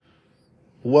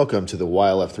Welcome to the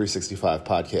YLF365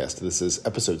 podcast. This is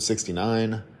episode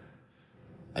 69.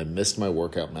 I missed my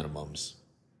workout minimums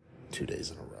 2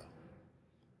 days in a row.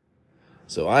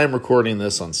 So I am recording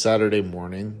this on Saturday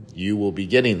morning. You will be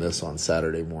getting this on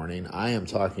Saturday morning. I am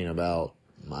talking about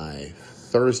my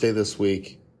Thursday this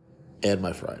week and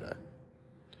my Friday.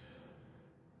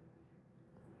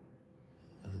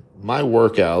 My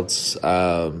workouts,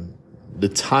 the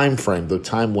time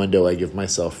window I give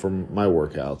myself for my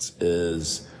workouts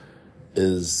is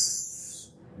there's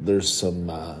some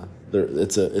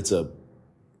it's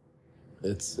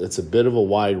a bit of a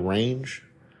wide range,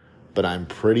 but I'm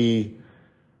pretty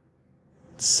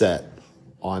set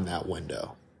on that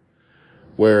window.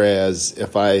 Whereas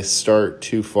if I start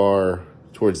too far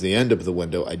towards the end of the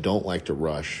window, I don't like to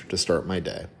rush to start my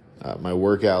day. My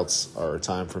workouts are a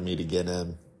time for me to get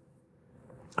in.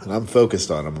 And I'm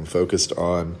focused on them. I'm focused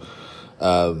on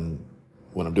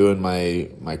when I'm doing my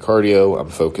cardio, I'm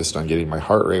focused on getting my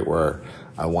heart rate where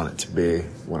I want it to be.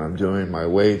 When I'm doing my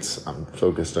weights, I'm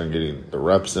focused on getting the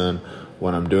reps in.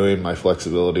 When I'm doing my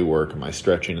flexibility work and my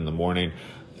stretching in the morning,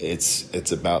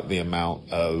 it's about the amount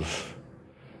of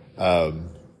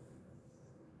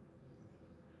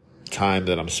time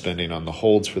that I'm spending on the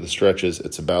holds for the stretches.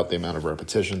 It's about the amount of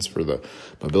repetitions for the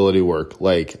mobility work.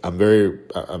 Like I'm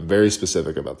very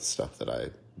specific about the stuff that I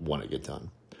want to get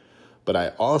done. But I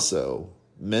also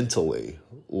mentally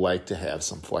like to have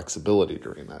some flexibility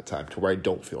during that time to where I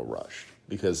don't feel rushed,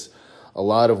 because a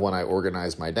lot of when I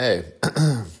organize my day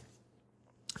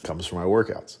comes from my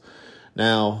workouts.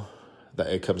 Now that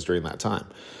it comes during that time.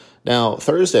 Now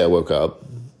Thursday I woke up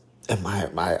and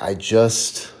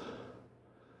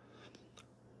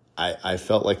I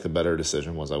felt like the better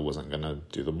decision was I wasn't going to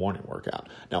do the morning workout.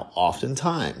 Now,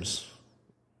 oftentimes,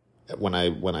 when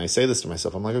I say this to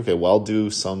myself, I'm like, okay, well, I'll do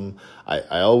some.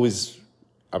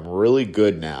 I'm really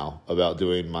good now about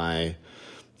doing my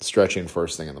stretching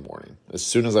first thing in the morning, as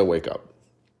soon as I wake up.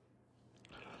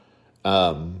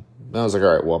 I was like,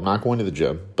 all right, well, I'm not going to the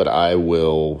gym, but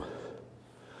I'll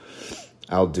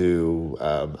do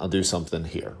something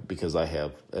here, because I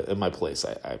have in my place.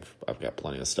 I've got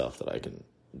plenty of stuff that I can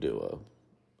do a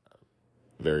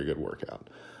very good workout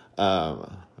and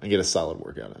get a solid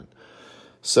workout in.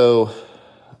 So,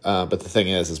 but the thing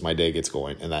is my day gets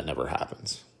going, and that never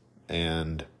happens.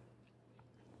 And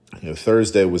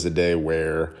Thursday was a day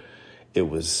where it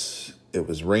was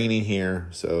raining here,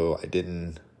 so I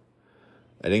didn't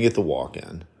get the walk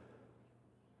in.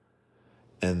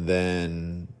 And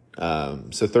then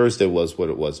so Thursday was what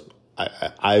it was.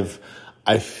 I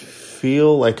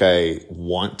feel like I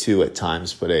want to at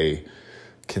times put a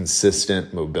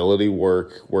consistent mobility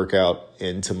workout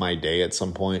into my day at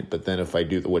some point, but then if I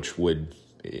do, which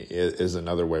is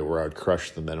another way where I'd crush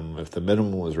the minimum. If the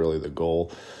minimum was really the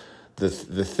goal, the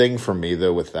thing for me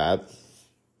though with that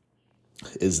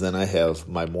is then I have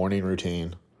my morning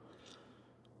routine,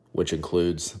 which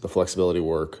includes the flexibility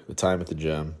work, the time at the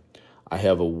gym. I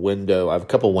have a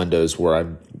couple windows where I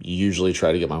usually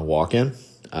try to get my walk in,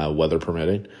 weather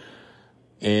permitting.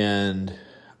 And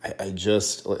I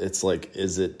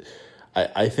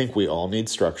think we all need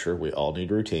structure. We all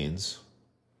need routines.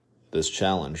 This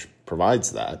challenge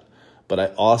provides that. But I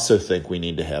also think we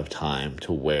need to have time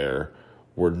to where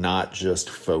we're not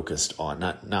just focused on,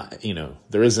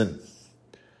 there isn't,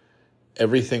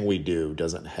 everything we do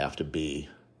doesn't have to be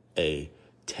a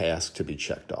task to be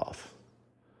checked off.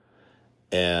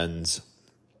 And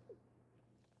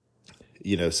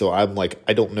so I'm like,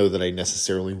 I don't know that I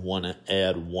necessarily want to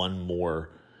add one more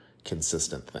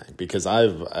consistent thing, because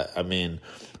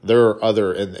there are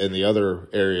other, in the other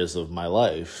areas of my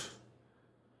life,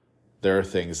 there are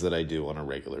things that I do on a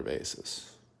regular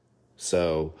basis.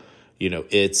 So,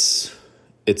 it's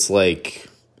like,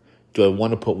 do I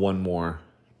want to put one more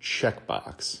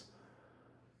checkbox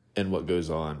in what goes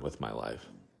on with my life?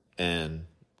 And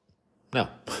no,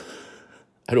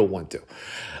 I don't want to.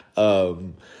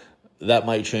 That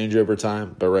might change over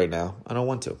time, but right now, I don't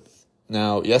want to.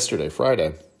 Now, yesterday,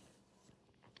 Friday,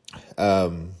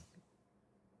 I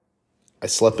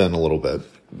slept in a little bit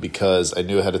because I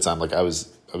knew ahead of time, like I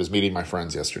was meeting my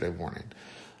friends yesterday morning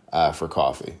for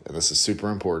coffee, and this is super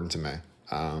important to me.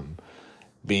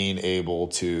 Being able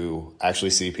to actually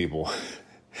see people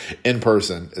in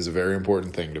person is a very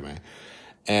important thing to me.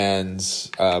 And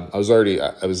I was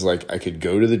like, I could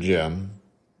go to the gym,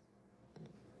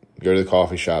 go to the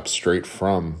coffee shop straight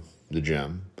from the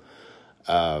gym,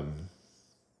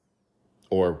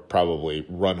 or probably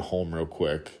run home real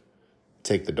quick,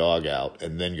 take the dog out,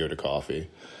 and then go to coffee.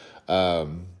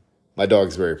 My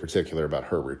dog's very particular about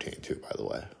her routine too, by the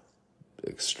way.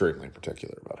 Extremely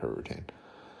particular about her routine.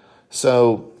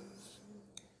 So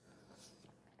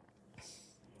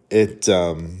I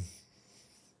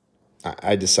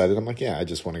decided, I'm like, yeah, I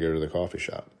just want to go to the coffee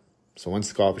shop. So I went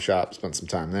to the coffee shop, spent some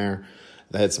time there.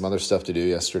 I had some other stuff to do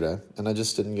yesterday, and I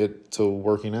just didn't get to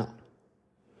working out.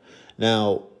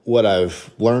 Now, what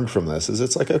I've learned from this is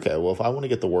it's like, okay, well, if I want to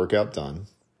get the workout done,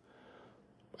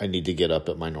 I need to get up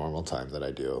at my normal time that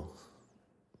I do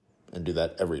and do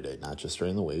that every day, not just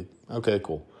during the week. Okay,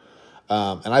 cool.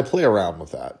 And I play around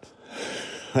with that.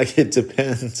 Like, it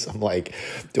depends. I'm like,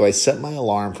 do I set my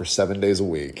alarm for 7 days a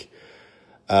week?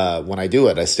 When I do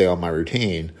it, I stay on my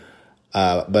routine.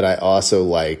 But I also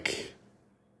like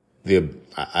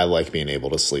I like being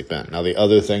able to sleep in. Now, the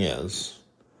other thing is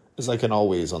I can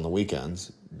always, on the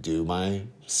weekends, do my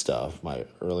stuff, my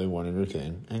early morning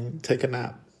routine, and take a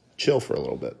nap, chill for a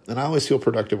little bit. And I always feel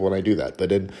productive when I do that.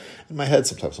 But in my head,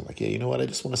 sometimes I'm like, yeah, you know what? I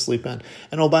just want to sleep in.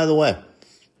 And oh, by the way,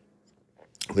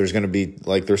 there's going to be,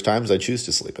 like, there's times I choose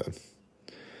to sleep in,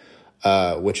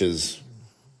 which is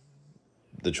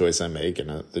the choice I make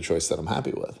and the choice that I'm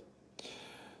happy with.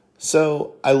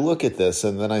 So I look at this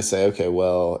and then I say, okay,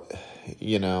 well,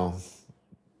 you know,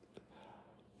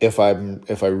 if I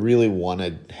really want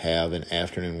to have an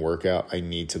afternoon workout, I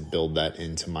need to build that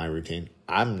into my routine.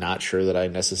 I'm not sure that I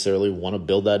necessarily want to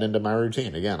build that into my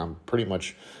routine. Again, I'm pretty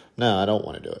much, no, I don't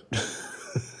want to do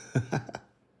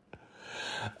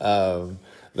it.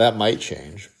 That might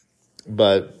change.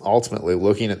 But ultimately,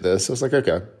 looking at this, I was like,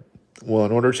 okay, well,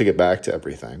 in order to get back to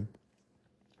everything,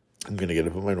 I'm going to get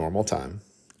up at my normal time.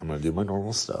 I'm going to do my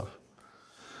normal stuff.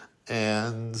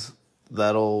 And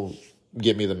that'll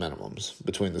get me the minimums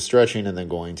between the stretching and then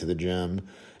going to the gym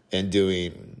and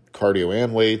doing cardio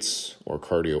and weights or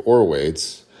cardio or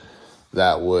weights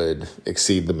that would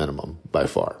exceed the minimum by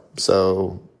far.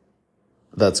 So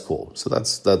that's cool. So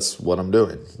that's what I'm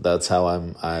doing. That's how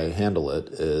I handle it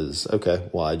is, okay,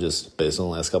 well, I just, based on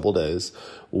the last couple of days,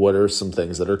 what are some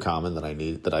things that are common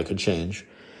that I could change?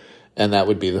 And that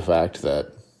would be the fact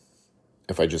that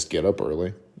if I just get up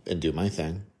early and do my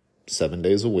thing 7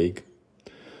 days a week,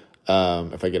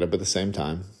 if I get up at the same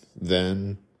time,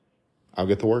 then I'll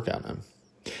get the workout in.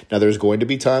 Now, there's going to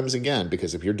be times, again,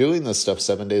 because if you're doing this stuff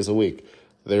 7 days a week,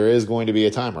 there is going to be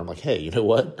a time where I'm like, hey, you know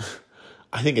what?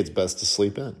 I think it's best to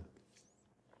sleep in.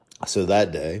 So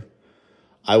that day,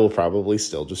 I will probably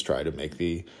still just try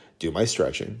to do my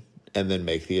stretching and then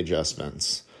make the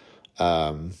adjustments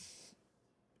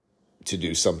to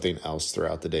do something else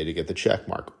throughout the day to get the check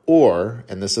mark. Or,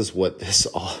 and this is what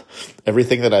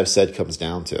everything that I've said comes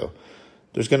down to,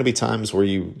 there's going to be times where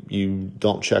you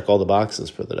don't check all the boxes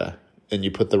for the day and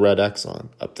you put the red X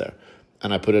up there.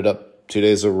 And I put it up 2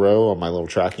 days in a row on my little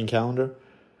tracking calendar.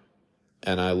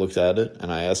 And I looked at it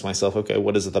and I asked myself, okay,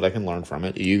 what is it that I can learn from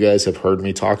it? You guys have heard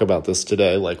me talk about this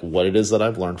today, like what it is that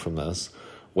I've learned from this.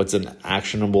 What's an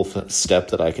actionable step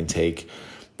that I can take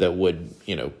that would,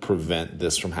 prevent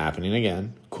this from happening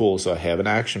again? Cool. So I have an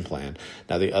action plan.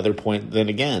 Now, the other point then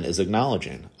again is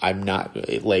acknowledging I'm not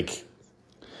like,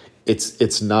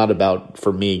 it's not about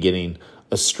for me getting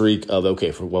a streak of,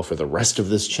 okay, for the rest of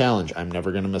this challenge, I'm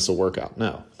never going to miss a workout.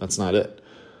 No, that's not it.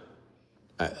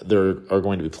 There are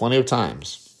going to be plenty of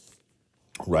times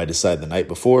where I decide the night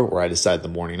before or I decide the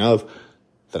morning of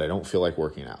that I don't feel like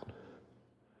working out.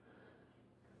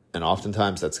 And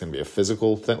oftentimes that's going to be a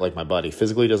physical thing, like my body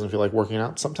physically doesn't feel like working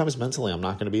out. Sometimes mentally I'm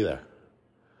not going to be there.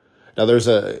 Now there's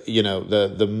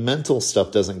the mental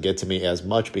stuff doesn't get to me as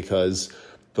much because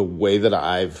the way that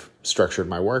I've structured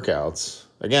my workouts,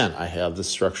 again, I have the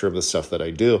structure of the stuff that I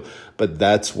do, but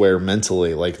that's where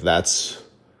mentally, like that's,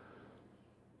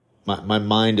 my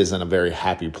mind is in a very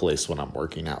happy place when I'm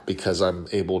working out because I'm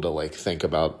able to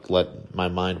let my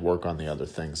mind work on the other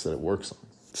things that it works on.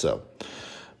 So,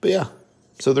 but yeah,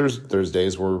 so there's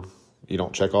days where you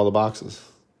don't check all the boxes.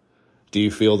 Do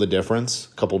you feel the difference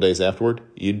a couple days afterward?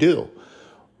 You do.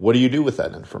 What do you do with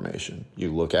that information?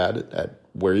 You look at it, at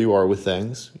where you are with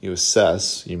things, you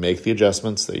assess, you make the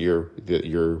adjustments that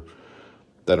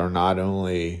are not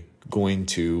only going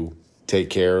to take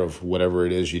care of whatever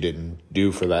it is you didn't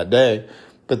do for that day,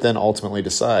 but then ultimately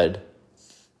decide,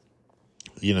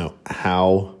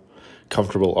 how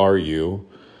comfortable are you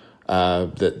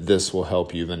that this will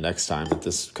help you the next time that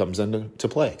this comes into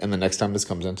play. And the next time this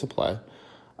comes into play,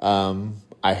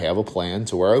 I have a plan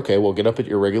to where, okay, we'll get up at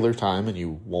your regular time and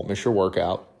you won't miss your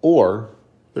workout. Or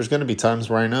there's going to be times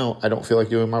where I know I don't feel like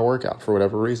doing my workout for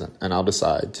whatever reason. And I'll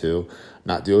decide to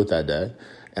not do it that day.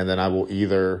 And then I will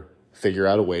either figure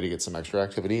out a way to get some extra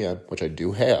activity in, which I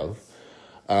do have,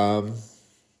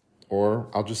 or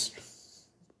I'll just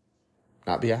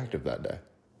not be active that day.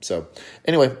 So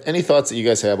anyway, any thoughts that you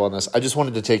guys have on this? I just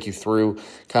wanted to take you through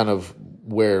kind of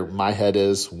where my head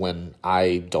is when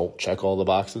I don't check all the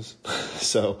boxes.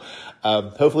 So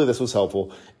hopefully this was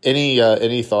helpful.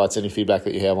 Any thoughts, any feedback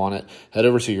that you have on it, head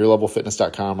over to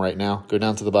yourlevelfitness.com right now. Go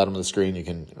down to the bottom of the screen. You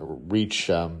can reach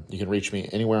me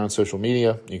anywhere on social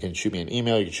media. You can shoot me an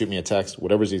email. You can shoot me a text,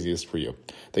 whatever's easiest for you.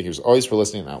 Thank you as always for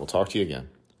listening, and I will talk to you again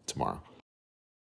tomorrow.